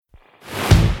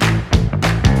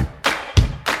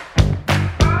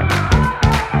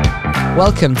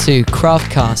Welcome to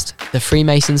Craftcast, the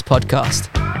Freemasons podcast.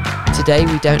 Today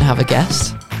we don't have a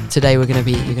guest. Today you're going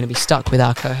to be stuck with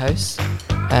our co-hosts.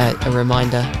 A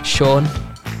reminder: Sean,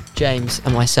 James,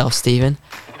 and myself, Stephen.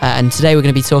 And today we're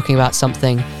going to be talking about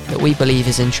something that we believe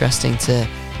is interesting to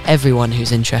everyone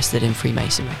who's interested in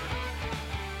Freemasonry.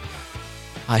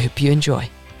 I hope you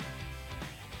enjoy.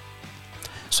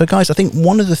 So guys, I think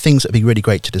one of the things that would be really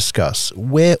great to discuss,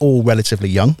 we're all relatively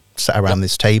young, sat around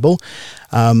this table,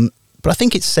 but I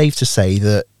think it's safe to say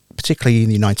that, particularly in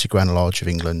the United Grand Lodge of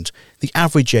England, the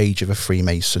average age of a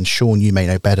Freemason, Sean, you may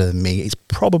know better than me, is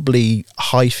probably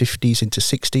high 50s into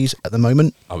 60s at the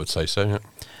moment. I would say so, yeah.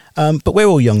 But we're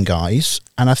all young guys,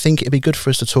 and I think it'd be good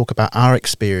for us to talk about our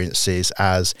experiences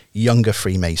as younger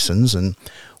Freemasons and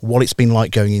what it's been like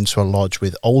going into a lodge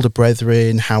with older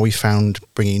brethren, how we found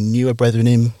bringing newer brethren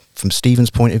in from Stephen's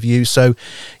point of view. So,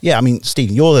 yeah, I mean,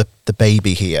 Stephen, you're the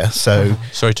baby here. So,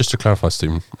 sorry, just to clarify,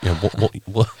 Stephen, yeah,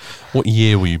 what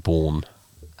year were you born?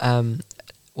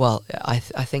 Well, I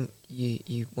think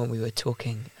you when we were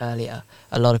talking earlier,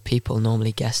 a lot of people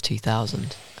normally guess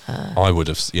 2000. I would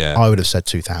have said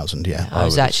 2000. Yeah,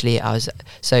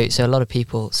 So a lot of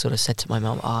people sort of said to my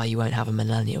mum, you won't have a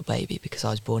millennial baby, because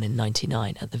I was born in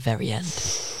 99 at the very end.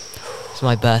 So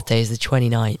my birthday is the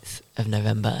 29th of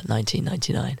November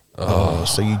 1999. Oh,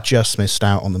 so you just missed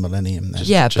out on the millennium then.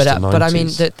 Yeah, but I mean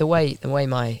the way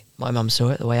my mum saw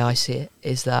it, the way I see it,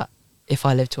 is that if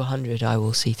I live to 100, I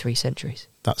will see 3 centuries.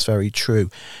 That's very true.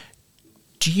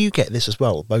 Do you get this as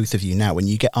well, both of you, now, when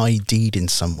you get ID'd in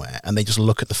somewhere and they just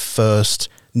look at the first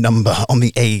number on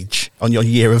the age, on your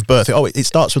year of birth? Oh, it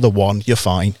starts with a 1, you're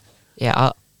fine.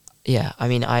 Yeah, I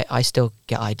mean, I still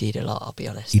get ID'd a lot, I'll be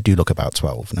honest. You do look about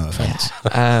 12, no offence.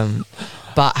 Yeah.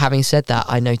 But having said that,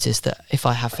 I noticed that if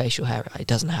I have facial hair, it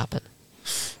doesn't happen.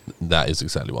 That is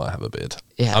exactly why I have a beard.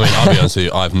 Yeah. I mean, I'll be honest with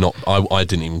you, I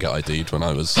didn't even get ID'd when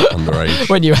I was underage.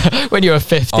 when you were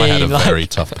 15. I had a very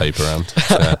tough paper round.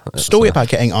 Yeah, story about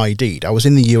getting ID'd. I was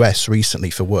in the US recently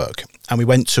for work, and we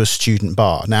went to a student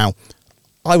bar. Now,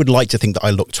 I would like to think that I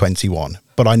look 21,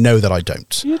 but I know that I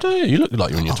don't. You do. You look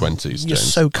like you're in your 20s, James. You're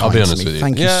so kind. I'll be honest with you.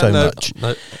 Thank you so much.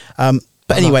 No.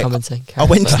 But anyway, I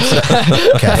went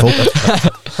to careful.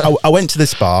 I went to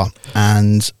this bar,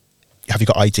 and have you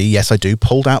got ID? Yes, I do.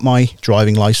 Pulled out my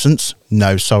driving license.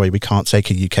 No, sorry, we can't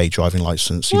take a UK driving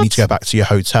license. You need to go back to your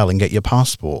hotel and get your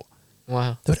passport.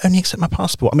 Wow. They would only accept my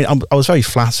passport. I mean, I was very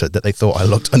flattered that they thought I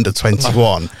looked under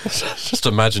 21. Just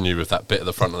imagine you with that bit at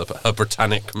the front of Her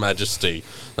Britannic Majesty.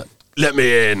 Let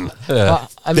me in. Yeah.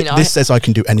 Well, I mean, this says I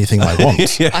can do anything I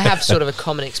want. Yeah. I have sort of a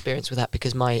common experience with that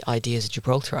because my ID is a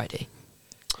Gibraltar ID,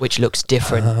 which looks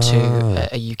different to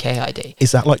a UK ID.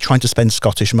 Is that like trying to spend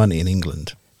Scottish money in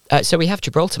England? So we have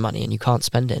Gibraltar money, and you can't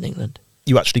spend it in England.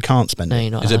 You actually can't spend it? No,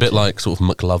 you're not. Is it a bit like sort of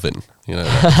McLovin? You know,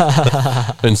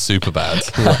 in Superbad,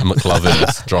 like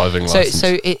McLovin's driving license.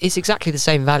 So it's exactly the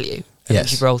same value. Yes. In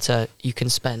Gibraltar, you can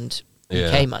spend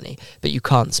UK money, but you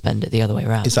can't spend it the other way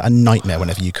around. Is that a nightmare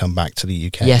whenever you come back to the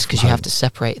UK? Yes, because you have to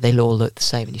separate. They all look the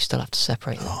same, and you still have to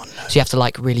separate them. Oh, no. So you have to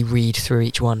like really read through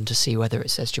each one to see whether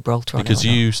it says Gibraltar on it. Because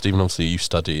you, Stephen, obviously you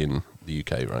study in the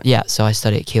UK, right? Yeah, so I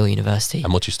study at Keele University.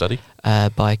 And what do you study?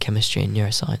 Biochemistry and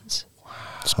neuroscience.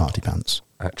 Smarty pants.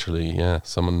 Actually, yeah,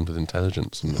 someone with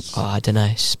intelligence. And I don't know.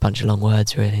 It's just a bunch of long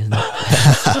words, really, isn't it?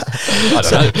 I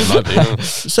don't know. It might be.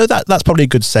 So that's probably a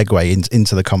good segue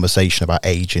into the conversation about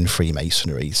age in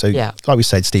Freemasonry. So, like we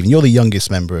said, Stephen, you're the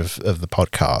youngest member of the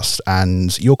podcast,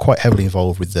 and you're quite heavily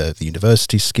involved with the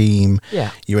university scheme. Yeah.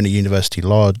 You're in a university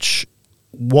lodge.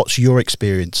 What's your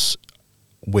experience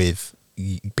with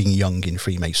being young in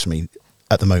Freemasonry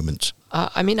at the moment?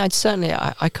 I mean, I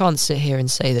can't sit here and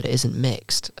say that it isn't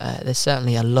mixed. There's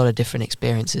certainly a lot of different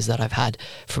experiences that I've had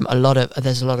from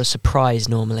there's a lot of surprise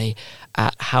normally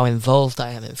at how involved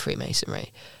I am in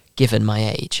Freemasonry, given my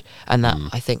age. And that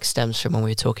I think stems from when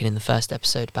we were talking in the first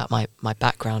episode about my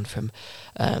background from,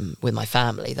 with my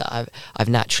family, that I've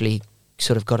naturally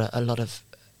sort of got a lot of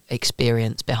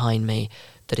experience behind me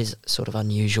that is sort of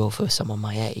unusual for someone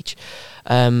my age.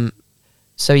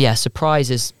 So yeah, surprise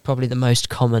is probably the most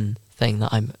common thing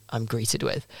that I'm greeted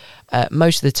with.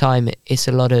 Most of the time, it's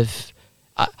a lot of.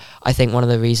 I think one of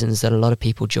the reasons that a lot of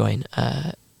people join,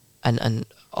 and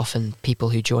often people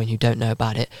who join who don't know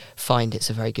about it find it's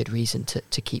a very good reason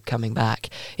to keep coming back,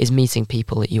 is meeting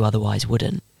people that you otherwise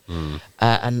wouldn't.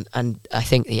 And I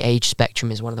think the age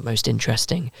spectrum is one of the most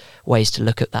interesting ways to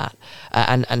look at that.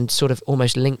 And sort of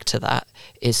almost linked to that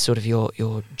is sort of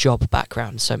your job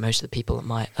background. So most of the people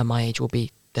at my age will be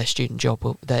their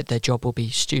job will be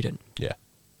student. Yeah.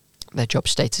 Their job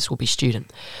status will be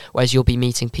student. Whereas you'll be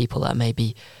meeting people that may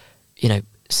be,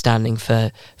 standing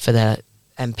for their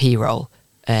MP role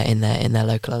in their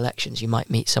local elections. You might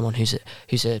meet someone who's a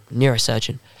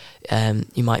neurosurgeon.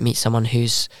 You might meet someone who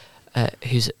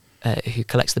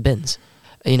collects the bins.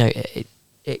 You know,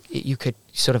 you could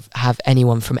sort of have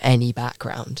anyone from any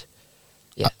background.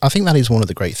 Yeah. I think that is one of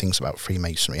the great things about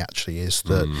Freemasonry, actually, is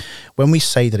that when we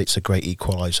say that it's a great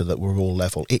equaliser, that we're all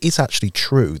level, it is actually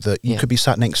true that you could be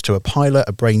sat next to a pilot,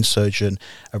 a brain surgeon,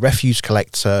 a refuse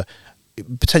collector,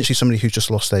 potentially somebody who's just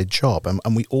lost their job,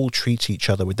 and we all treat each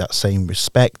other with that same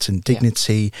respect and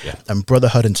dignity and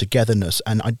brotherhood and togetherness.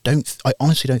 And I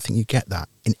honestly don't think you get that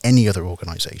in any other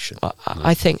organisation.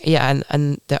 I think,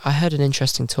 I heard an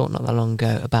interesting talk not that long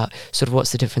ago about sort of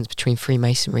what's the difference between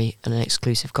Freemasonry and an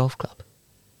exclusive golf club.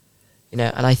 You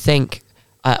know, and I think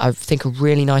a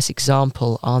really nice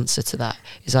answer to that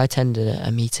is I attended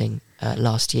a meeting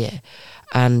last year,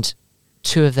 and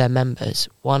two of their members,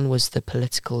 one was the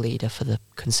political leader for the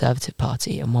Conservative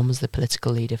Party and one was the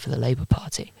political leader for the Labour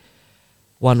Party.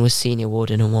 One was senior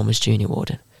warden and one was junior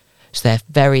warden. So they're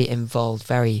very involved,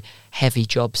 very heavy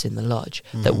jobs in the lodge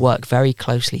that work very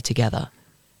closely together.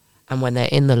 And when they're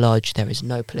in the lodge, there is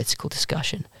no political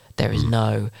discussion. There is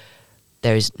no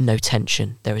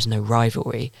tension. There is no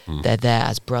rivalry. They're there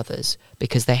as brothers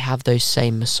because they have those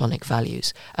same Masonic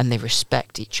values and they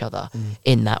respect each other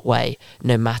in that way,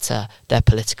 no matter their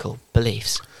political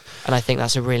beliefs. And I think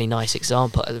that's a really nice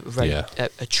example,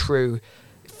 a true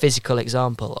physical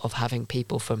example of having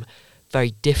people from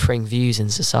very differing views in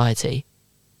society,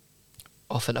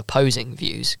 often opposing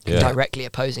views, directly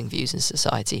opposing views in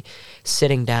society,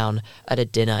 sitting down at a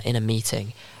dinner in a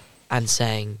meeting and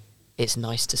saying, "It's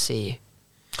nice to see you."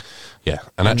 Yeah,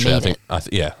 and actually,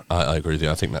 I agree with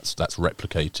you. I think that's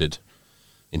replicated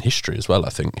in history as well. I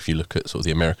think if you look at sort of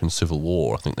the American Civil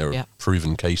War, I think there are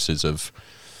proven cases of,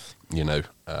 you know,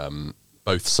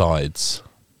 both sides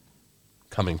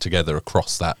coming together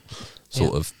across that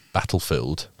sort of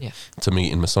battlefield to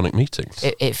meet in Masonic meetings.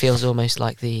 It feels almost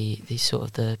like the sort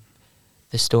of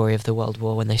the story of the World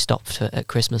War when they stopped at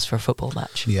Christmas for a football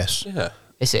match. Yes. Yeah.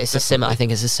 It's a similar. I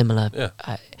think it's a similar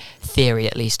theory,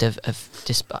 at least, of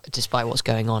despite what's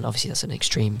going on. Obviously, that's an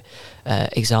extreme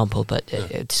example, but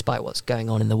despite what's going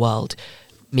on in the world,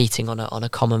 meeting on a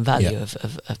common value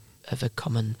of a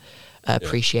common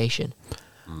appreciation.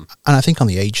 And I think on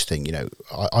the age thing, you know,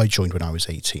 I joined when I was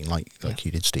 18, like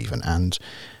you did, Stephen, and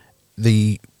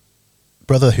the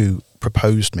brother who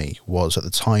proposed me was at the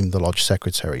time the lodge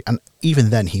secretary, and even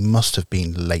then he must have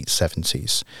been late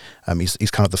 70s.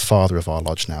 He's kind of the father of our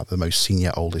lodge now, the most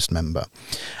senior, oldest member.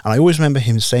 And I always remember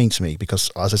him saying to me, because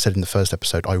as I said in the first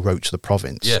episode, I wrote to the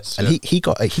province, and he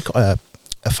got a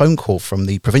phone call from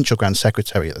the provincial grand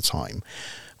secretary at the time.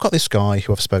 Got this guy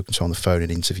who I've spoken to on the phone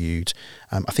and interviewed.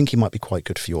 I think he might be quite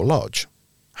good for your lodge.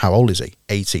 How old is he?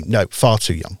 18. No, far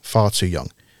too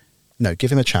young. No,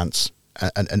 give him a chance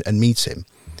and meet him.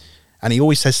 And he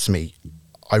always says to me,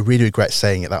 I really regret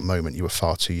saying at that moment you were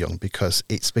far too young, because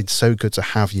it's been so good to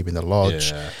have you in the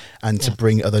lodge and to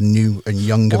bring other new and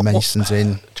younger Masons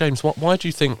in. James, why do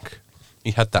you think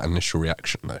he had that initial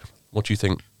reaction, though? What do you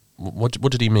think? What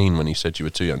did he mean when he said you were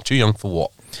too young? Too young for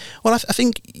what? Well, I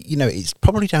think, you know, it's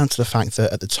probably down to the fact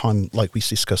that at the time, like we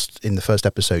discussed in the first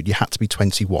episode, you had to be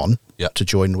 21 to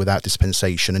join without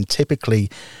dispensation. And typically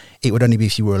it would only be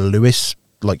if you were a Lewis,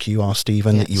 like you are,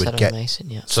 Stephen, that you would get.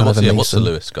 Mason, So what's a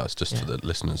Lewis, guys, just for the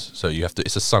listeners? So you have to.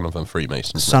 It's a son of a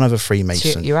Freemason. Son of a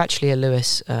Freemason. So you're actually a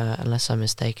Lewis, unless I'm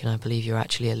mistaken. I believe you're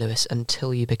actually a Lewis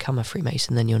until you become a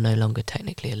Freemason. Then you're no longer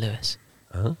technically a Lewis.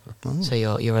 Oh. So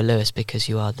you're a Lewis because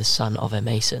you are the son of a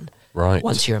Mason. Right.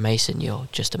 Once you're a Mason, you're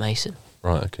just a Mason.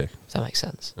 Right. Okay. Does that make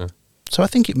sense? Yeah. So I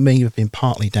think it may have been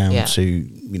partly down to,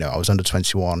 you know, I was under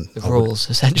 21. The rules,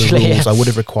 essentially. The rules. I would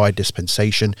have required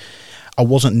dispensation. I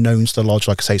wasn't known to the lodge,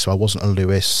 like I say, so I wasn't a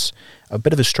Lewis, a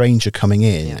bit of a stranger coming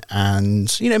in,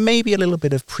 and, you know, maybe a little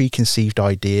bit of preconceived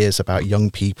ideas about young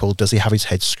people. Does he have his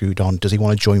head screwed on? Does he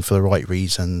want to join for the right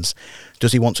reasons?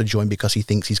 Does he want to join because he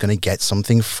thinks he's going to get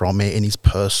something from it in his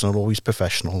personal or his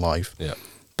professional life? Yeah.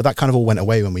 But that kind of all went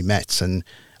away when we met, and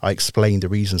I explained the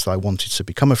reasons that I wanted to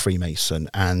become a Freemason,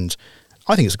 and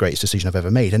I think it's the greatest decision I've ever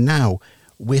made. And now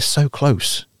we're so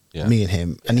close. Me and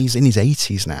him, and he's in his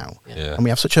 80s now, and we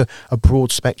have such a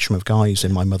broad spectrum of guys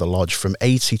in my mother lodge, from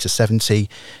 80 to 70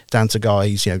 down to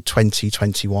guys, you know, 20,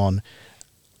 21,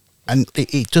 and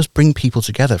it does bring people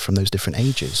together from those different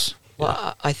ages.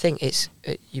 Well, I think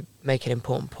you make an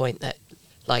important point that,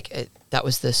 like, that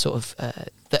was the sort of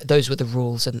those were the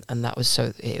rules, and that was,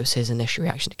 so it was his initial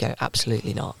reaction to go,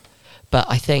 absolutely not. But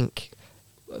I think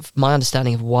my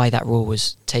understanding of why that rule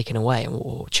was taken away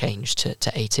or changed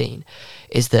to 18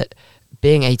 is that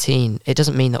being 18, it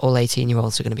doesn't mean that all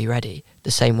 18-year-olds are going to be ready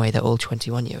the same way that all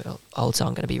 21-year-olds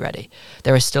aren't going to be ready.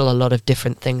 There are still a lot of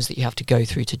different things that you have to go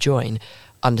through to join.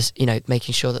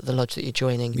 Making sure that the lodge that you're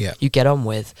joining, you get on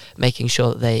with, making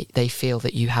sure that they feel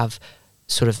that you have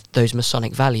sort of those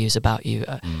Masonic values about you,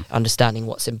 understanding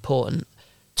what's important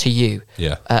to you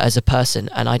as a person.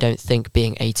 And I don't think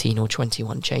being 18 or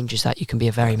 21 changes that. You can be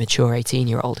a very mature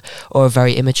 18-year-old or a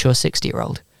very immature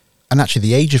 60-year-old. And actually,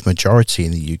 the age of majority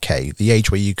in the UK, the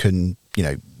age where you can,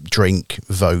 drink,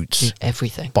 vote,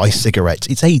 everything, buy cigarettes,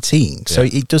 it's 18. So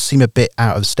it does seem a bit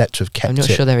out of step to have kept it. I'm not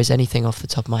sure there is anything off the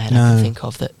top of my head I can think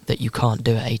of that you can't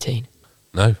do at 18.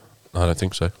 No, I don't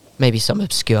think so. Maybe some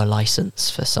obscure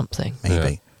license for something.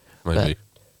 Maybe. Yeah, maybe.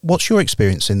 What's your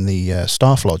experience in the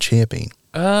staff lodge here been?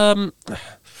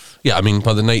 Yeah, I mean,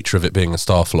 by the nature of it being a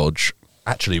staff lodge,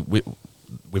 actually, we're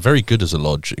very good as a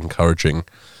lodge encouraging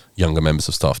younger members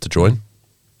of staff to join.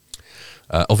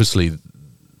 Obviously,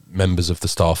 members of the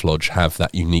staff lodge have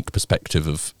that unique perspective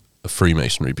of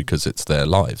Freemasonry because it's their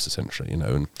lives, essentially,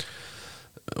 and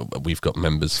we've got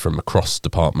members from across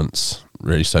departments,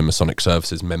 really, so Masonic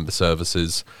services, member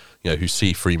services, who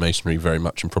see Freemasonry very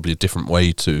much in probably a different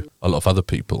way to a lot of other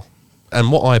people.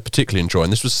 And what I particularly enjoy,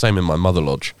 and this was the same in my mother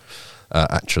lodge,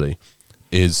 actually,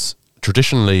 is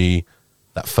traditionally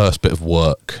that first bit of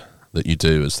work that you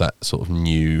do as that sort of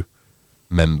new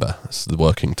member. It's the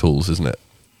working tools, isn't it?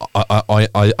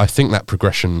 I think that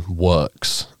progression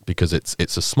works because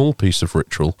it's a small piece of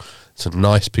ritual. It's a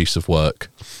nice piece of work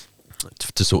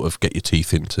to sort of get your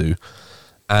teeth into.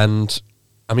 And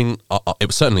I mean, it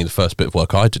was certainly the first bit of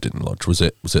work I did in the lodge. Was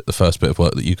it the first bit of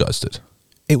work that you guys did?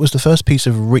 It was the first piece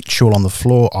of ritual on the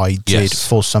floor I did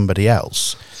for somebody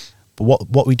else. But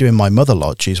what we do in my mother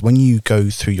lodge is when you go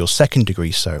through your second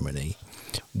degree ceremony,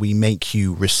 we make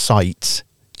you recite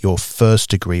your first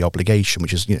degree obligation,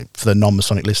 which is, for the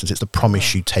non-Masonic listeners, it's the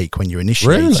promise you take when you're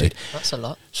initiated. Really? That's a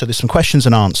lot. So there's some questions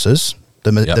and answers.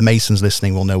 The Masons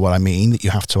listening will know what I mean, that you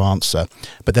have to answer.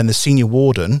 But then the senior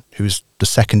warden, who's the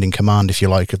second in command, if you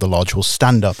like, of the lodge, will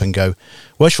stand up and go,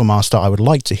 Worshipful Master, I would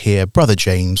like to hear Brother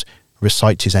James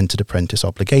recite his entered apprentice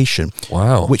obligation.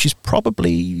 Wow. Which is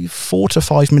probably 4 to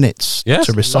 5 minutes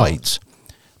to recite.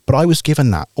 But I was given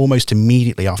that almost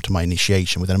immediately after my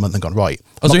initiation, within a month, and gone, right.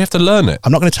 So you have to learn it?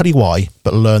 I'm not going to tell you why,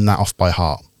 but learn that off by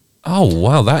heart. Oh,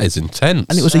 wow, that is intense.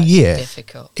 And it was a year.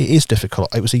 Difficult. It is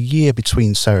difficult. It was a year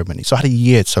between ceremonies. So I had a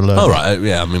year to learn. Oh, right.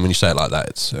 Yeah, I mean, when you say it like that,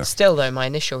 it's... Still, though, my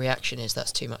initial reaction is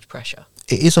that's too much pressure.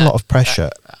 It is a lot of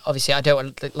pressure. Obviously, I don't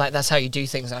want... that's how you do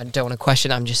things. I don't want to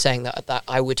question. I'm just saying that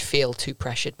I would feel too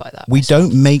pressured by that. We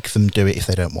don't make them do it if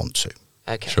they don't want to.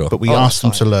 Okay. Sure. But we ask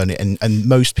them to learn it, and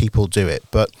most people do it.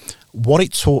 But what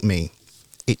it taught me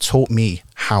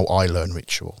how I learn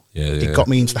ritual. It got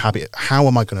me into the habit. How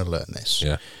am I going to learn this?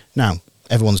 Yeah. Now,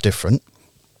 everyone's different,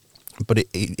 but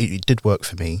it did work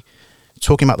for me.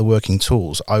 Talking about the working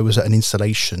tools, I was at an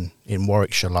installation in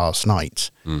Warwickshire last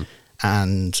night,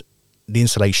 and the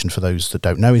installation, for those that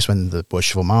don't know, is when the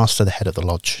Worshipful Master, the head of the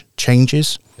lodge,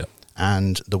 changes,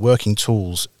 and the working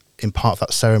tools in part of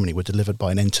that ceremony were delivered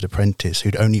by an entered apprentice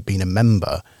who'd only been a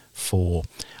member for,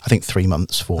 I think, 3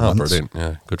 months, 4 months. Oh, brilliant.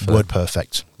 Yeah, good for Word them.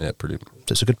 perfect. Yeah, brilliant.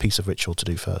 So it's a good piece of ritual to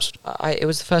do first. It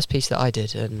was the first piece that I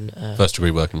did. And first degree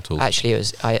working tools. Actually, it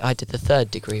was I did the third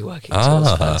degree working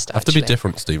tools first. Have to be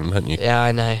different, Stephen, don't you? Yeah,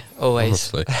 I know. Always.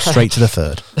 Straight to the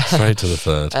third. Straight to the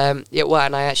third. And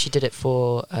I actually did it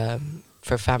for a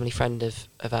family friend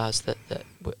of ours that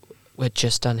had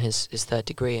just done his third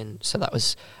degree, and so that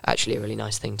was actually a really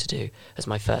nice thing to do as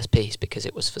my first piece, because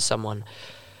it was for someone.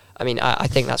 I mean, I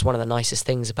think that's one of the nicest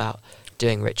things about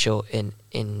doing ritual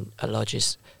in a lodge,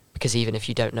 is because even if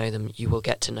you don't know them, you will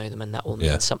get to know them, and that will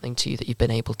mean something to you that you've been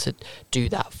able to do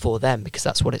that for them, because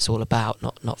that's what it's all about,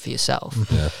 not for yourself.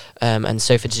 Yeah. And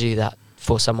so to do that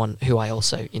for someone who I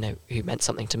also, who meant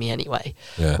something to me anyway,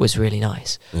 was really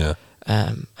nice. Yeah.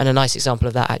 And a nice example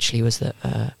of that actually was that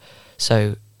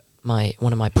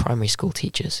one of my primary school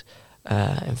teachers,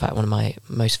 in fact one of my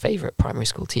most favourite primary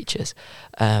school teachers,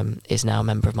 is now a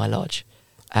member of my lodge,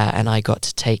 and I got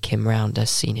to take him round as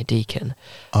senior deacon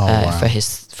for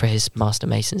his Master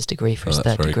Mason's degree, for his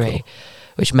third degree, cool.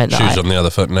 Which meant that shoes on the other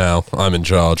foot now. I'm in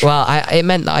charge. Well, it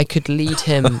meant that I could lead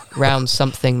him round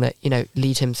something that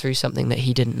lead him through something that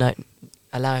he didn't know.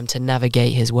 Allow him to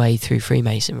navigate his way through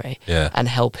Freemasonry and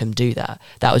help him do that.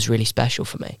 That was really special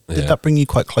for me. Did that bring you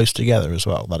quite close together as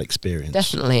well, that experience?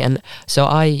 Definitely. And so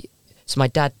my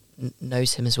dad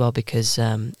knows him as well, because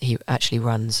he actually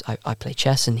runs, I play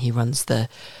chess, and he runs the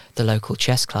local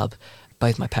chess club.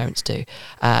 Both my parents do.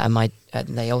 And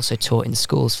they also taught in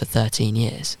schools for 13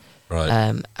 years.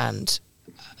 Right. And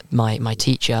my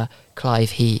teacher,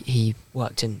 Clive, he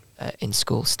worked in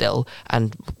school still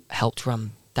and helped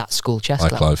run that school chess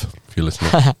club. Hi, Clive, if you're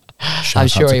listening. I'm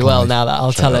sure he will now that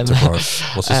I'll tell him.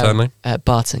 What's his surname?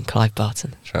 Barton, Clive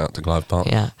Barton. Shout out to Clive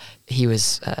Barton. Yeah, he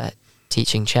was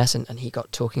teaching chess, and he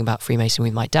got talking about Freemason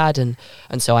with my dad, and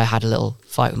so I had a little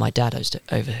fight with my dad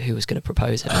over who was going to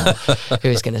propose it, who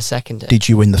was going to second it. Did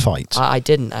you win the fight? I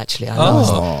didn't actually. I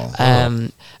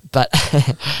lost. But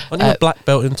aren't you a black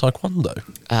belt in Taekwondo?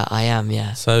 I am,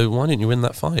 yeah. So why didn't you win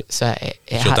that fight? So it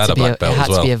had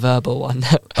to be a verbal one.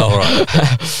 Oh, right.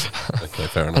 Okay,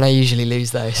 fair enough. And I usually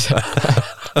lose those. Yeah.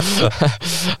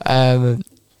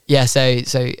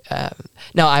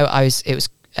 No, I was. It was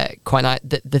quite nice.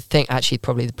 The thing, actually,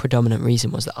 probably the predominant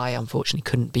reason was that I unfortunately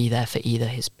couldn't be there for either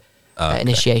his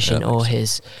initiation or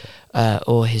his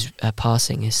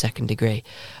passing his second degree.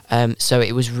 So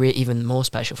it was even more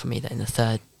special for me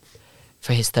that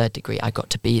for his third degree, I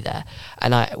got to be there,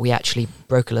 and we actually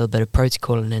broke a little bit of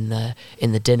protocol. And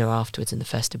in the dinner afterwards, in the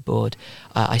festive board,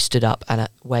 I stood up, and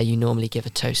where you normally give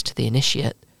a toast to the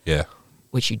initiate,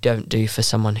 which you don't do for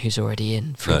someone who's already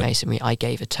in Freemasonry, I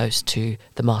gave a toast to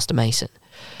the Master Mason.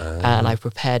 And I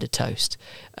prepared a toast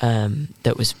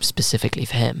that was specifically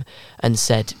for him, and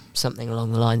said something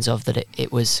along the lines of that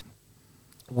it was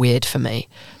weird for me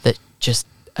that just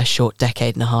a short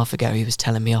decade and a half ago he was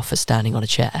telling me off for standing on a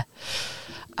chair,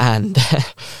 and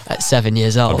at 7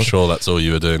 years old. I'm sure that's all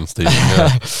you were doing, Stephen.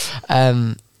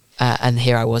 And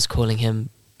here I was calling him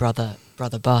Brother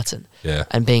Barton. Yeah.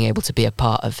 And being able to be a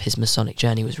part of his Masonic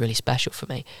journey was really special for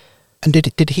me. And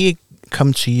did he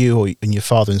come to you and your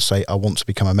father and say, I want to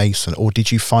become a Mason? Or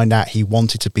did you find out he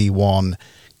wanted to be one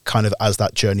kind of as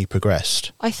that journey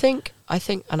progressed? I think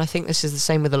this is the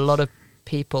same with a lot of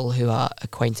people who are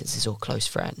acquaintances or close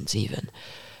friends even.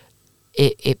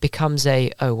 It becomes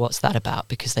what's that about?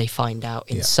 Because they find out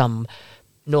in some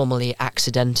normally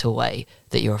accidental way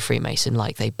that you're a Freemason,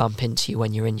 like they bump into you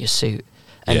when you're in your suit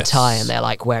and tie, and they're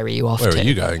like, where are you off to? Where are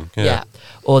you going? Yeah.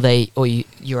 Or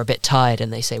you're a bit tired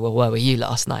and they say, well, where were you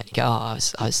last night? You go, I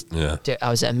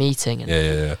was at a meeting.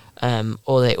 And,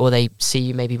 or they see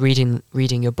you maybe reading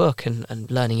your book and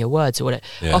learning your words or whatever.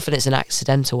 Yeah. Often it's an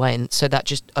accidental way, and so that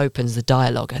just opens the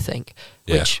dialogue, I think,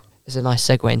 which is a nice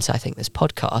segue into, I think, this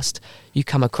podcast. You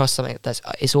come across something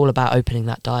it's all about opening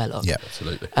that dialogue. Yeah,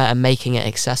 absolutely. And making it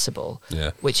accessible,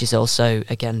 which is also,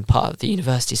 again, part of the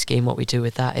university scheme. What we do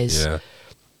with that is...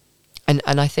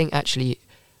 And I think actually,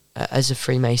 as a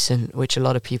Freemason, which a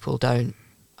lot of people don't,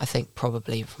 I think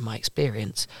probably from my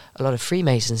experience, a lot of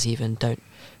Freemasons even don't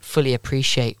fully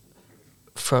appreciate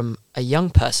from a young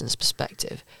person's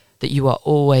perspective that you are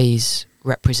always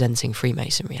representing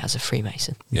Freemasonry as a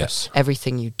Freemason. Yes.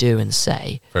 Everything you do and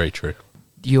say. Very true.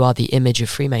 You are the image of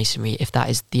Freemasonry. If that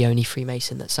is the only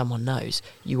Freemason that someone knows,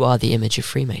 you are the image of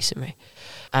Freemasonry.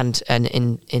 And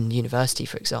in university,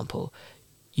 for example,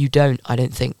 I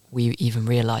don't think we even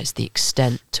realise the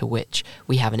extent to which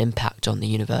we have an impact on the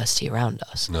university around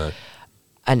us. No.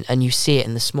 And you see it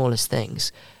in the smallest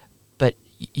things, but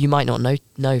you might not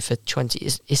know for 20...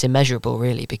 It's immeasurable,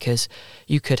 really, because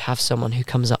you could have someone who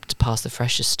comes up to pass the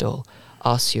freshers stall,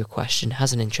 asks you a question,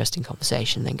 has an interesting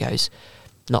conversation, then goes,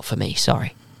 not for me,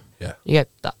 sorry. Yeah. You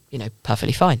go,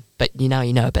 perfectly fine, but you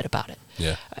know a bit about it.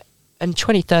 Yeah. And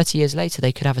 20, 30 years later,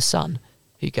 they could have a son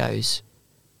who goes,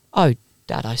 oh,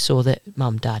 Dad, I saw that.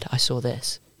 Mum, Dad, I saw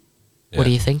this. Yeah. What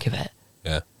do you think of it?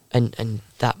 Yeah. And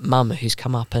that mum who's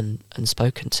come up and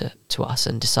spoken to us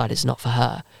and decided it's not for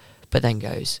her, but then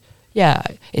goes,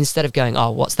 instead of going,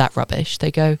 oh, what's that rubbish? They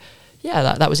go,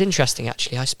 that was interesting,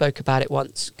 actually. I spoke about it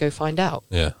once. Go find out.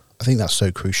 Yeah. I think that's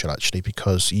so crucial, actually,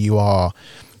 because you are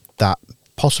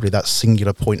possibly that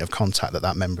singular point of contact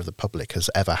that member of the public has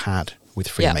ever had with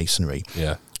Freemasonry.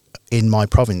 Yeah. In my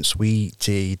province, we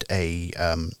did a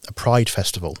Pride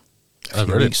festival a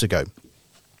few weeks ago.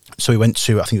 So we went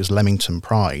to, I think it was Leamington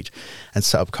Pride, and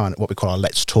set up kind of what we call our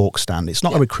Let's Talk stand. It's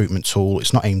not a recruitment tool.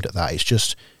 It's not aimed at that. It's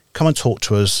just come and talk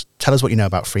to us. Tell us what you know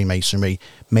about Freemasonry.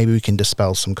 Maybe we can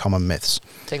dispel some common myths.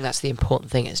 I think that's the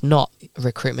important thing. It's not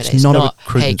recruitment. It's not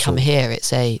hey, come here.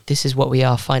 It's this is what we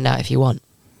are. Find out if you want.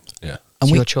 Yeah.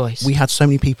 It's your choice. We had so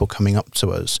many people coming up to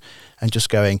us and just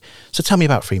going, so tell me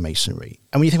about Freemasonry.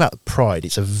 And when you think about Pride,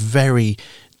 it's a very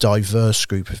diverse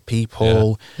group of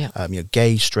people,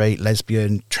 gay, straight,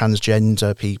 lesbian,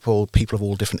 transgender people of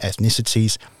all different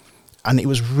ethnicities. And it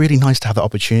was really nice to have the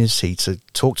opportunity to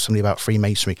talk to somebody about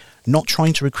Freemasonry, not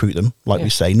trying to recruit them, like we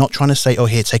say, not trying to say, oh,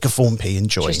 here, take a Form P and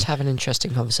join. Just have an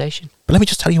interesting conversation. But let me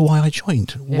just tell you why I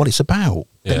joined, what it's about.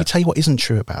 Let me tell you what isn't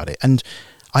true about it. And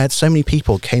I had so many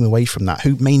people came away from that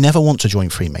who may never want to join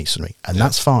Freemasonry, and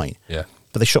that's fine. Yeah.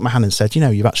 But they shook my hand and said,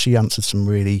 you've actually answered some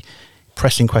really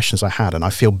pressing questions I had, and I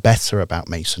feel better about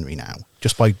Masonry now,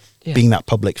 just by being that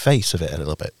public face of it a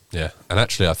little bit. Yeah, and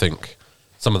actually I think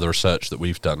some of the research that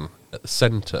we've done at the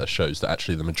centre shows that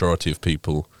actually the majority of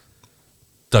people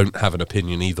don't have an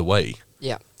opinion either way.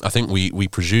 Yeah. I think we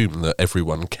presume that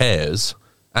everyone cares.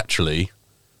 Actually,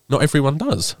 not everyone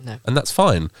does. No. And that's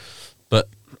fine. But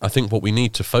I think what we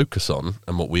need to focus on,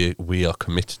 and what we are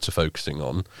committed to focusing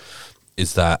on,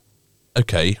 is that,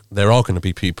 okay, there are going to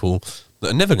be people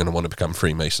that are never going to want to become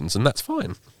Freemasons, and that's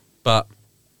fine. But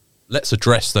let's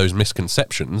address those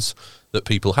misconceptions that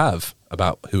people have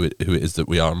about who it is that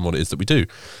we are and what it is that we do.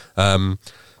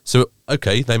 So,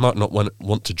 okay, they might not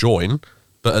want to join,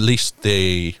 but at least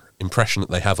the impression that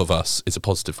they have of us is a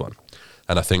positive one.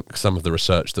 And I think some of the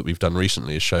research that we've done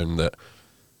recently has shown that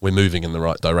we're moving in the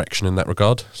right direction in that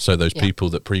regard. So those people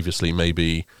that previously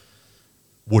maybe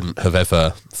wouldn't have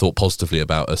ever thought positively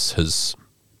about us has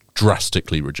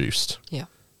drastically reduced. Yeah.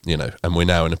 And we're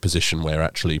now in a position where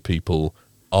actually people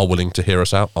are willing to hear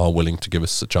us out, are willing to give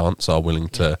us a chance, are willing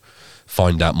to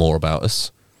find out more about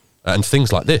us. And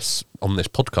things like this, on this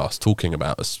podcast, talking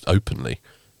about us openly,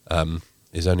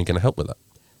 is only going to help with that.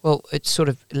 Well, it's sort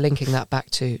of linking that back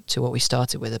to what we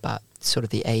started with about sort of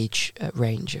the age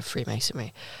range of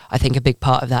Freemasonry. I think a big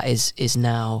part of that is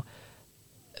now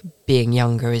being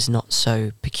younger is not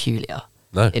so peculiar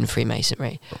in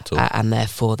Freemasonry, and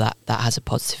therefore that has a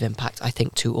positive impact, I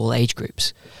think, to all age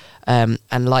groups. And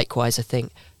likewise, I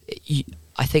think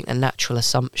a natural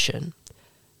assumption,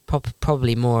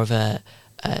 probably more of a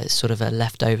sort of a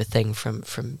leftover thing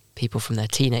from people from their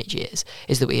teenage years,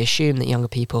 is that we assume that younger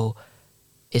people,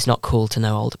 it's not cool to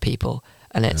know older people,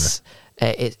 and it's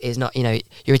not,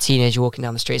 you're a teenager walking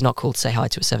down the street, it's not cool to say hi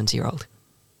to a 70-year-old.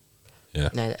 Yeah.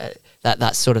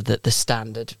 That's sort of the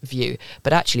standard view.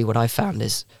 But actually what I found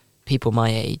is people my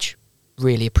age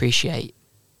really appreciate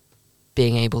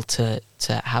being able to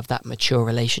have that mature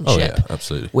relationship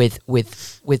absolutely.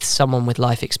 with someone with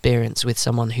life experience, with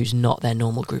someone who's not their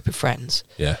normal group of friends.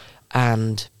 Yeah.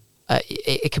 And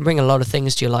it can bring a lot of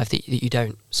things to your life that you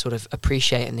don't sort of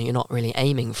appreciate and that you're not really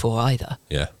aiming for either.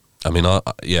 Yeah. I mean, I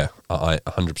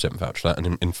 100% vouch for that.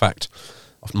 And in fact,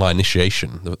 after my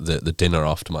initiation, the dinner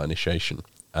after my initiation,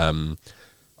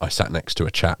 I sat next to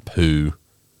a chap who,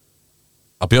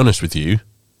 I'll be honest with you,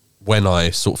 when I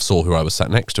sort of saw who I was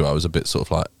sat next to, I was a bit sort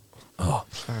of like, I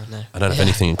don't have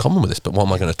anything in common with this, but what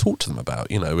am I going to talk to them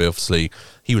about? Obviously,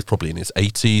 he was probably in his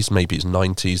 80s, maybe his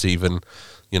 90s even.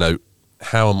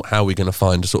 How are we going to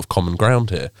find a sort of common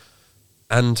ground here?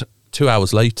 And 2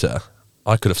 hours later,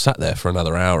 I could have sat there for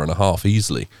another hour and a half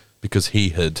easily, because he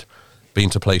had been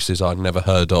to places I'd never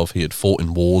heard of. He had fought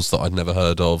in wars that I'd never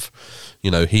heard of.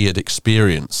 He had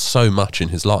experienced so much in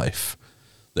his life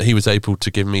that he was able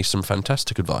to give me some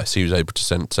fantastic advice. He was able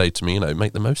to say to me,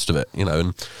 make the most of it,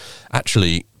 and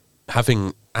actually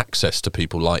having access to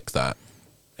people like that,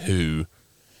 who,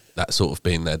 that sort of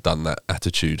been there, done that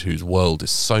attitude, whose world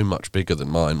is so much bigger than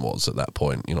mine was at that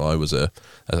point. I was a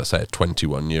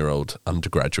 21-year-old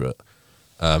undergraduate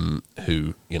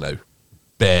who,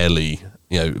 barely,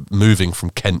 moving from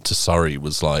Kent to Surrey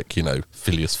was like,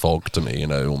 Phileas Fogg to me,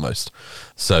 almost.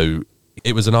 So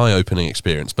it was an eye-opening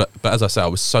experience. But as I say, I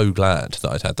was so glad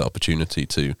that I'd had the opportunity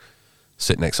to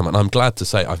sit next to someone. And I'm glad to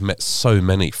say I've met so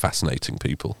many fascinating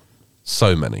people.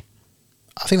 So many.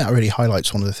 I think that really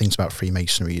highlights one of the things about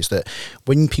Freemasonry is that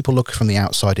when people look from the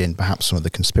outside in, perhaps some of the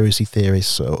conspiracy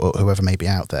theorists or whoever may be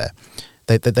out there,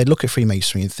 they look at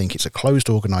Freemasonry and think it's a closed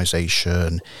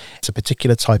organisation, it's a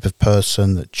particular type of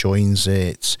person that joins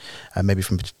it, maybe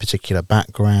from a particular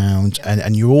background,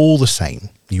 and you're all the same.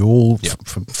 You're all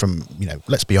from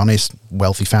let's be honest,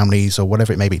 wealthy families or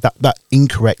whatever it may be. That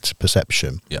incorrect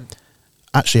perception. Yeah.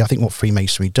 Actually, I think what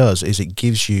Freemasonry does is it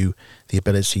gives you the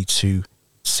ability to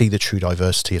see the true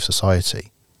diversity of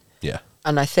society. Yeah.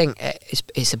 And I think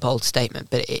it's a bold statement,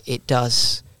 but it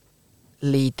does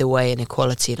lead the way in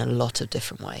equality in a lot of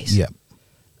different ways. Yeah.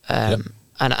 And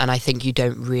I think you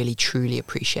don't really truly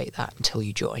appreciate that until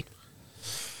you join.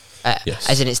 Yes.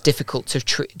 As in, it's difficult to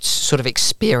sort of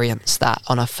experience that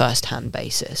on a first-hand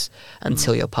basis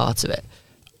until you're part of it.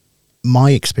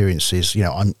 My experience is,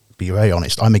 I'm be very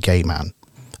honest, I'm a gay man,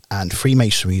 and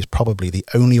Freemasonry is probably the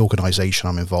only organisation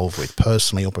I'm involved with,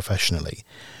 personally or professionally,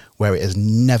 where it has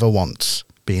never once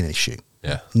been an issue.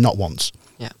 Yeah. Not once.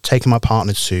 Yeah. Taking my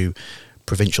partner to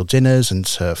provincial dinners and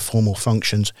to formal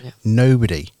functions,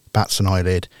 nobody bats an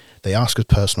eyelid. They ask us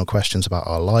personal questions about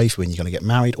our life, when you're going to get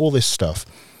married, all this stuff.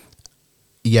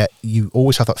 Yet you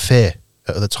always have that fear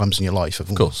at other times in your life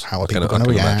of course, how are people going to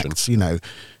react.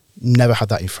 Never had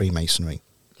that in Freemasonry.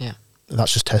 Yeah.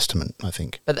 that's just testament, I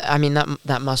think. But I mean,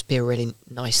 that must be a really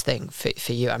nice thing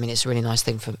for you. I mean, it's a really nice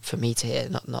thing for me to hear.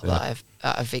 Not that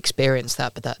I've experienced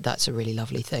that, but that's a really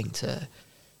lovely thing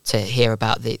to hear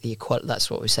about the equality. That's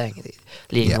what we're saying,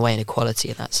 leading the way in equality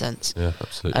in that sense. Yeah,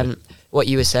 absolutely. And what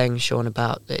you were saying, Sean,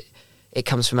 about it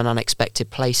comes from an unexpected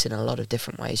place in a lot of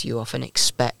different ways. You often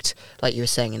expect, like you were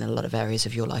saying, in a lot of areas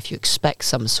of your life, you expect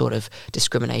some sort of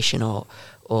discrimination or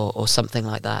something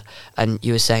like that. And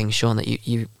you were saying, Sean, that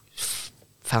you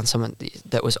found someone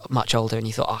that was much older, and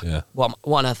you thought, what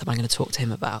on earth am I going to talk to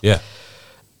him about? Yeah.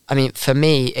 I mean, for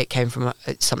me,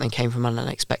 something came from an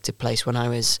unexpected place when I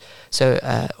was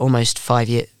almost 5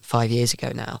 years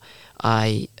ago now.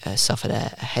 I suffered a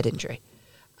head injury,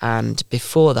 and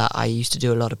before that, I used to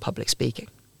do a lot of public speaking.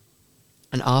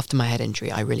 And after my head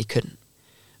injury, I really couldn't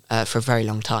for a very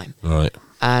long time. Right.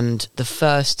 And the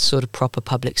first sort of proper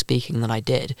public speaking that I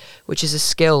did, which is a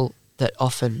skill that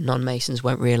often non-Masons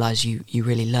won't realise you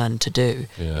really learn to do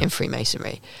in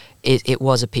Freemasonry, it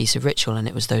was a piece of ritual, and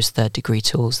it was those third degree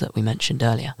tools that we mentioned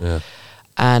earlier. Yeah.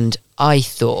 And I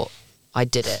thought I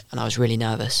did it, and I was really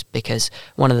nervous because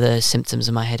one of the symptoms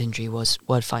of my head injury was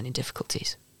word finding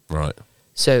difficulties. Right.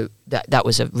 So that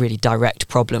was a really direct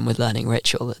problem with learning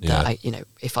ritual. That I,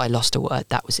 if I lost a word,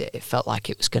 that was it. It felt like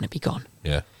it was going to be gone.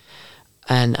 Yeah.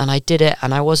 And I did it,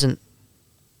 and I wasn't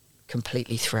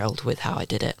completely thrilled with how I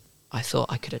did it. I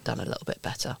thought I could have done a little bit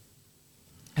better.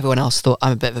 Everyone else thought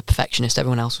I'm a bit of a perfectionist.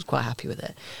 Everyone else was quite happy with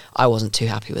it. I wasn't too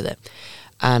happy with it.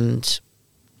 And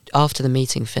after the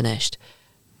meeting finished,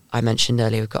 I mentioned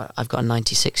earlier I've got a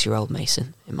 96-year-old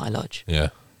Mason in my lodge. Yeah.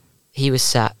 He was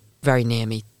sat very near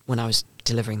me when I was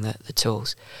delivering the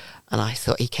tools, and I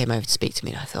thought he came over to speak to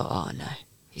me, and I thought, oh no,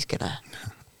 he's gonna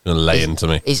lay into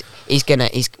me. He's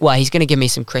gonna give me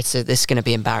some criticism. This is gonna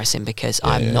be embarrassing because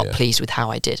I'm not pleased with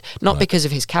how I did. Not because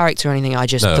of his character or anything. I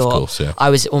just thought, of course, I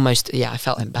was almost, I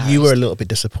felt embarrassed. You were a little bit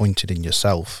disappointed in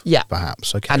yourself,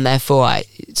 perhaps. Okay. And therefore,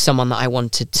 someone that I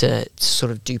wanted to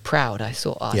sort of do proud, I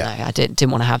thought, no, I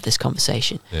didn't want to have this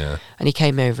conversation. Yeah. And he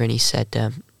came over and he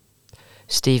said,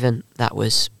 Stephen, that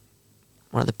was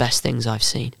one of the best things I've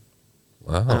seen.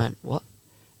 Wow. And I went, what?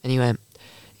 And he went,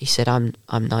 he said, I'm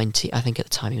 90, I think at the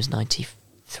time he was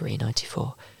 93,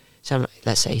 94. So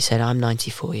let's say he said, I'm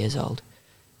 94 years old.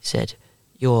 He said,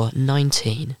 you're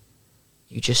 19,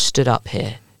 you just stood up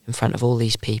here in front of all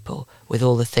these people with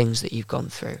all the things that you've gone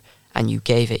through, and you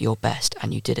gave it your best,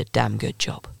 and you did a damn good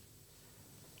job.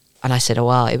 And I said, oh,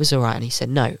 well, it was all right. And he said,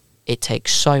 no, it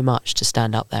takes so much to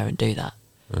stand up there and do that.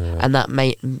 And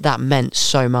that meant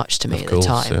so much to me at the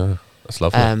time. Yeah. That's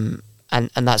lovely.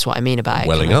 And that's what I mean about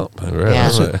welling it. Up.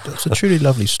 It's a truly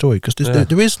lovely story, because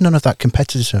there is none of that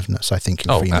competitiveness, I think,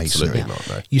 in Freemasonry. Absolutely not,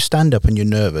 no. You stand up and you're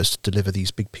nervous to deliver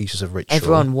these big pieces of ritual.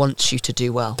 Everyone wants you to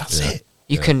do well. That's it.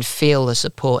 You can feel the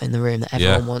support in the room that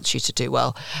everyone wants you to do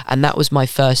well. And that was my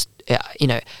first,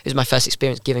 it was my first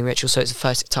experience giving ritual, so it's the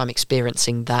first time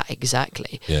experiencing that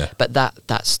exactly. Yeah. But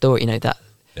that story,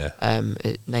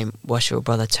 name worshipful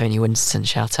brother Tony Winston,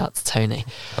 shout out to Tony.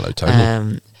 Hello,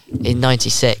 Tony. In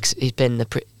 96, he's been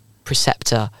the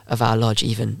preceptor of our lodge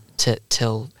even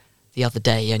till the other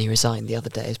day. He only resigned the other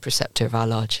day as preceptor of our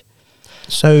lodge.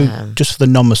 So, just for the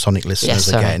non-Masonic listeners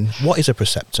again, what is a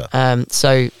preceptor?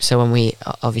 So when we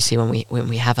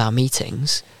have our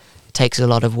meetings, it takes a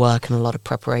lot of work and a lot of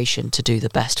preparation to do the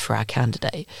best for our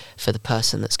candidate, for the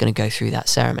person that's going to go through that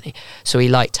ceremony. So we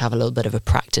like to have a little bit of a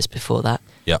practice before that.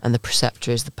 Yep. And the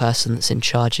preceptor is the person that's in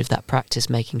charge of that practice,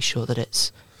 making sure that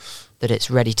it's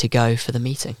ready to go for the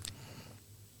meeting.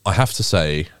 I have to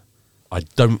say, I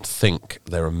don't think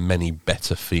there are many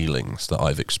better feelings that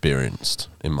I've experienced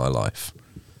in my life,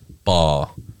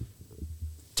 bar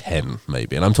 10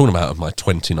 maybe, and I'm talking about of my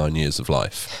 29 years of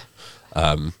life.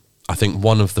 I think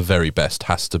one of the very best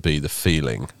has to be the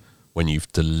feeling when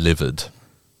you've delivered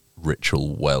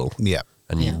ritual well. Yeah.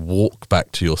 And you walk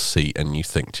back to your seat and you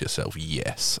think to yourself,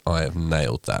 yes, I have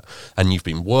nailed that. And you've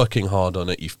been working hard on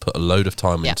it. You've put a load of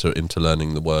time into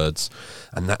learning the words.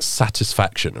 And that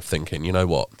satisfaction of thinking, you know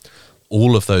what,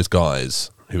 all of those guys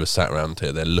who are sat around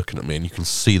here, they're looking at me and you can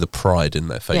see the pride in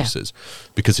their faces.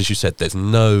 Because as you said, there's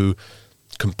no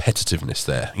competitiveness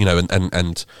there.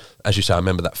 And as you say, I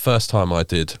remember that first time I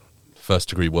did first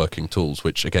degree working tools,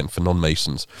 which again, for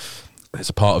non-Masons, it's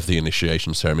a part of the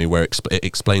initiation ceremony where it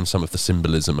explains some of the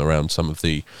symbolism around some of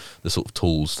the sort of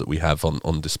tools that we have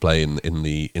on display in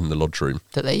the lodge room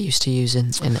that they used to use in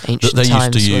ancient times. That they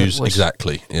used to use,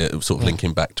 exactly, sort of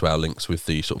linking back to our links with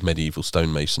the sort of medieval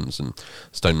stonemasons and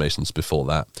stonemasons before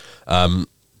that.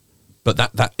 But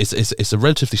that is a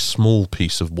relatively small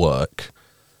piece of work,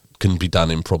 can be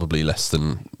done in probably less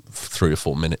than 3 or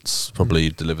 4 minutes, probably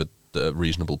delivered at a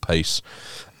reasonable pace.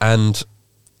 And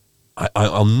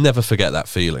I'll never forget that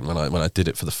feeling when I did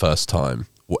it for the first time.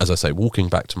 As I say, walking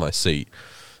back to my seat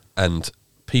and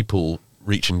people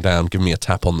reaching down, giving me a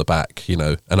tap on the back, you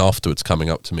know, and afterwards coming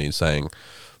up to me and saying,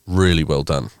 really well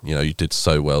done, you know, you did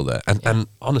so well there. And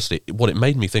honestly, what it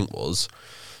made me think was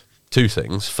two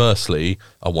things. Firstly,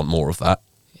 I want more of that.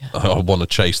 Yeah. I want to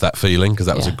chase that feeling because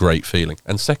that was a great feeling.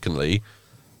 And secondly,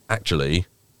 actually,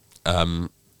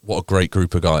 what a great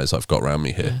group of guys I've got around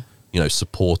me here. Yeah. You know,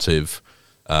 supportive,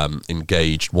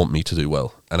 engaged, want me to do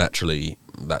well. And actually,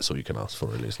 that's all you can ask for,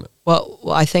 really, isn't it? Well,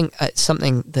 I think it's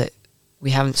something that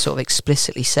we haven't sort of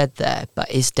explicitly said there,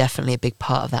 but is definitely a big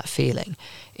part of that feeling,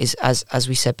 is as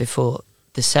we said before,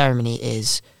 the ceremony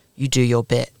is you do your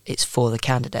bit, it's for the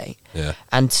candidate. Yeah.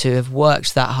 And to have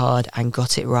worked that hard and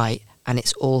got it right, and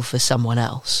it's all for someone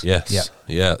else. Yes.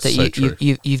 Yeah, that so true.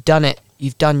 You've done it,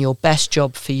 you've done your best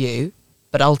job for you,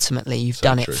 but ultimately you've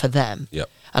done it for them. Yep.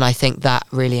 And I think that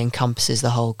really encompasses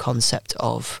the whole concept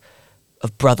of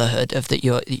brotherhood, of that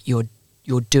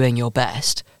you're doing your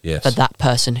best for that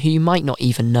person who you might not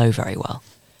even know very well.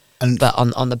 But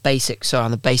on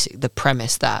the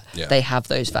premise that they have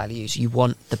those values, you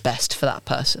want the best for that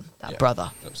person, that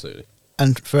brother. Absolutely.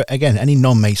 And for, again, any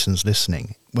non-Masons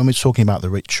listening, when we're talking about the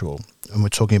ritual and we're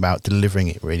talking about delivering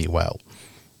it really well,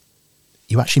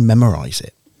 you actually memorize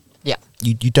it. Yeah.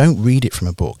 You don't read it from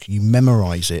a book. You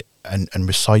memorize it and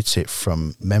recite it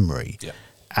from memory. Yeah.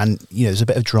 And, you know, there's a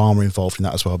bit of drama involved in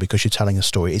that as well because you're telling a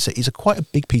story. It's a quite a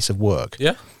big piece of work.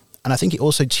 Yeah. And I think it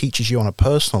also teaches you on a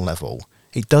personal level.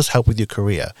 It does help with your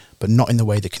career, but not in the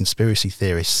way the conspiracy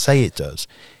theorists say it does,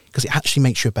 because it actually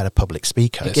makes you a better public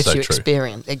speaker. It gives you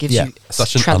experience. It gives you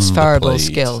such transferable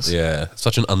skills. Yeah,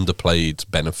 such an underplayed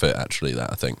benefit, actually,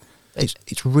 that I think.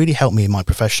 It's really helped me in my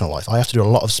professional life. I have to do a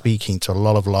lot of speaking to a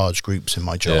lot of large groups in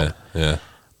my job. Yeah.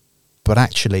 But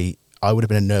actually, I would have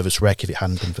been a nervous wreck if it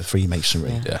hadn't been for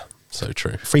Freemasonry. Yeah. So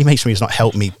true. Freemasonry has not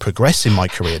helped me progress in my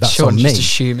career. That's Sean, on me. Just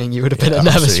assuming you would have been a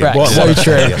nervous wreck. What a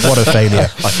failure. What a failure.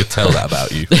 I could tell that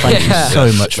about you. Thank you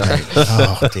so much, mate.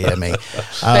 Oh, dear me.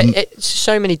 But it's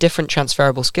so many different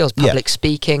transferable skills. Public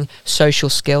speaking, social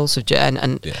skills.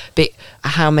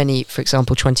 How many, for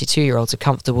example, 22-year-olds are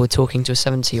comfortable with talking to a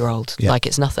 70-year-old like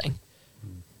it's nothing?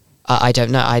 I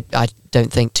don't know. I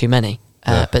don't think too many.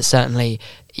 But certainly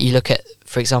you look at,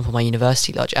 for example, my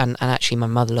university lodge, and actually my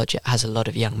mother lodge has a lot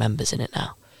of young members in it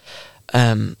now.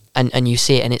 And you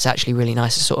see it, and it's actually really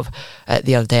nice to sort of,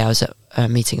 the other day I was at a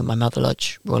meeting at my mother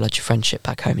lodge, Royal Lodge of Friendship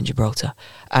back home in Gibraltar,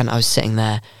 and I was sitting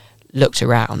there, looked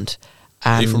around,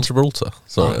 and... Are you from Gibraltar?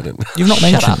 Sorry, I didn't... You've not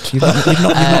mentioned, you've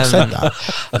not said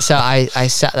that. So I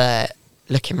sat there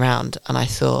looking around, and I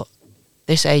thought,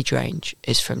 this age range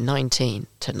is from 19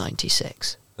 to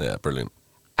 96. Yeah, brilliant.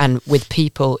 And with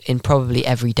people in probably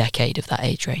every decade of that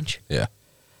age range. Yeah.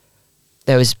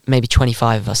 There was maybe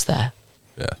 25 of us there.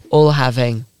 Yeah. All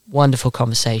having wonderful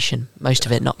conversation, most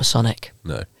of it not Masonic.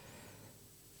 No.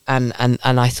 And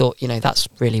I thought, you know, that's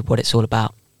really what it's all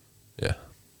about. Yeah.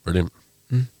 Brilliant.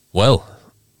 Well,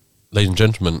 ladies and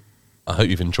gentlemen, I hope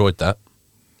you've enjoyed that.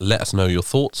 Let us know your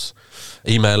thoughts.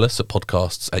 Email us at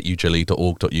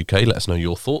podcasts@ujle.org.uk. Let us know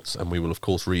your thoughts, and we will, of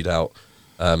course, read out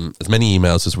as many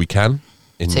emails as we can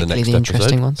in the next episode.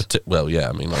 Interesting ones?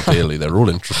 Ideally, they're all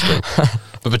interesting.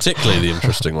 But particularly the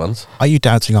interesting ones. Are you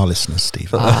doubting our listeners,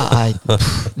 Stephen?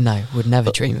 No, would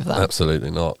never dream of that.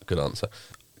 Absolutely not. Good answer.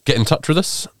 Get in touch with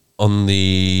us on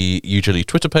the UGLE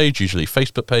Twitter page, UGLE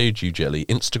Facebook page, UGLE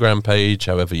Instagram page,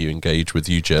 however you engage with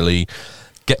UGLE.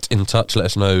 Get in touch. Let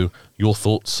us know your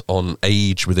thoughts on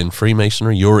age within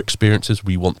Freemasonry, your experiences.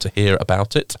 We want to hear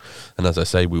about it. And as I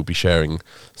say, we'll be sharing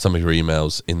some of your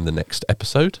emails in the next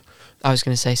episode. I was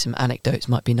going to say some anecdotes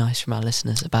might be nice from our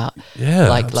listeners about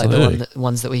like the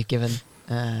ones that we've given.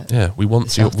 We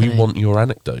want your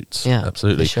anecdotes. Yeah,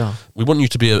 absolutely. For sure. We want you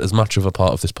to be as much of a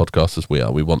part of this podcast as we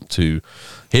are. We want to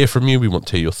hear from you. We want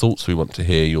to hear your thoughts. We want to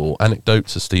hear your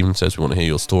anecdotes, as Stephen says. We want to hear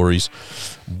your stories.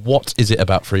 What is it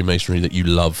about Freemasonry that you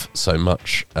love so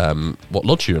much? What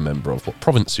lodge are you a member of? What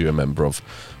province are you a member of?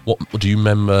 What do you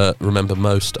remember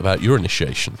most about your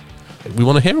initiation? We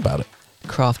want to hear about it.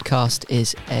 Craftcast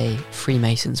is a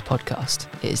Freemasons podcast.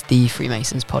 It is the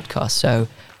Freemasons podcast. So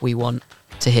we want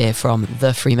to hear from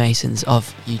the Freemasons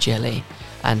of UGLE.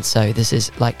 And so this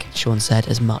is, like Sean said,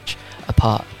 as much a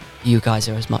part, you guys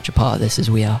are as much a part of this as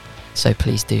we are. So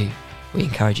please do, we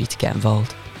encourage you to get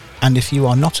involved. And if you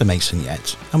are not a Mason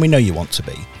yet, and we know you want to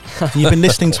be, and you've been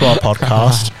listening to our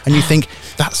podcast and you think,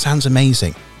 that sounds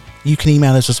amazing, you can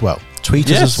email us as well. Tweet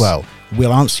us as well.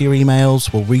 We'll answer your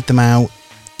emails. We'll read them out.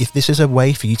 If this is a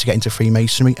way for you to get into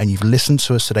Freemasonry and you've listened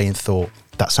to us today and thought,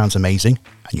 that sounds amazing,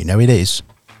 and you know it is,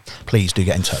 please do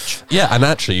get in touch. Yeah, and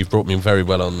actually you've brought me very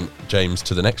well on, James,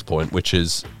 to the next point, which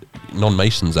is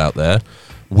non-Masons out there.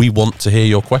 We want to hear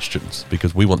your questions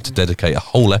because we want to dedicate a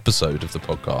whole episode of the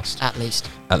podcast. At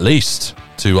least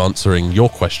to answering your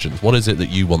questions. What is it that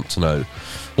you want to know?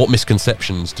 What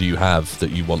misconceptions do you have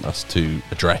that you want us to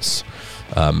address?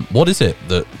 What is it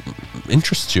that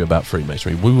interests you about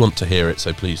Freemasonry? We want to hear it,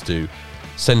 so please do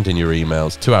send in your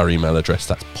emails to our email address.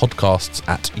 That's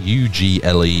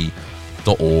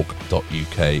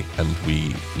podcasts@ugle.org.uk, and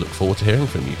we look forward to hearing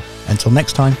from you. Until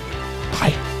next time.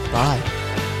 Bye. Bye.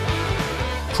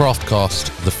 Craftcast,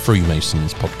 the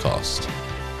Freemasons podcast.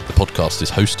 The podcast is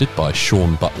hosted by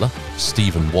Sean Butler,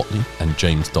 Stephen Watley, and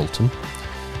James Dalton.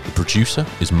 The producer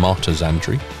is Marta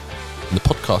Zandri, and the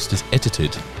podcast is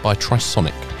edited by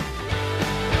Trisonic.